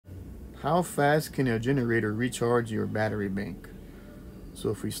how fast can a generator recharge your battery bank? So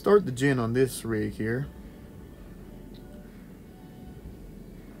if we start the gen on this rig here,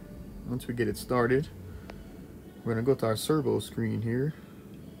 once we get it started, we're going to go to our servo screen here,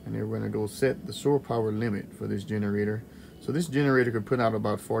 and then we're going to go set the shore power limit for this generator. So this generator could put out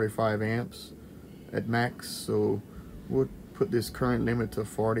about 45 amps at max, so we'll put this current limit to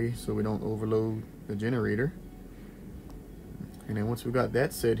 40 so we don't overload the generator. And then once we got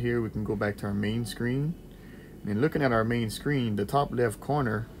that set here, we can go back to our main screen. And looking at our main screen, the top left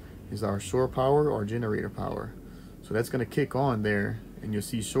corner is our shore power or generator power. So that's going to kick on there, and you'll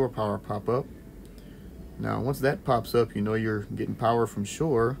see shore power pop up. Now once that pops up, you know you're getting power from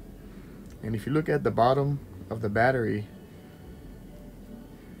shore. And if you look at the bottom of the battery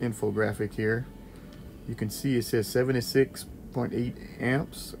infographic here, you can see it says 76.8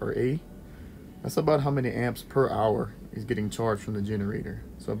 amps or A. That's about how many amps per hour is getting charged from the generator.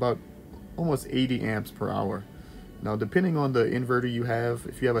 So about almost 80 amps per hour. Now depending on the inverter you have,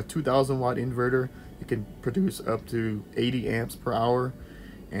 if you have a 2000 watt inverter, it can produce up to 80 amps per hour.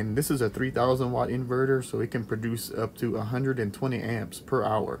 And this is a 3000 watt inverter, so it can produce up to 120 amps per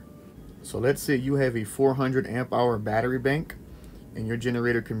hour. So let's say you have a 400 amp hour battery bank and your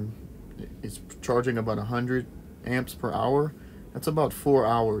generator is charging about 100 amps per hour. That's about 4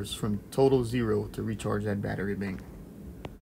 hours from total zero to recharge that battery bank.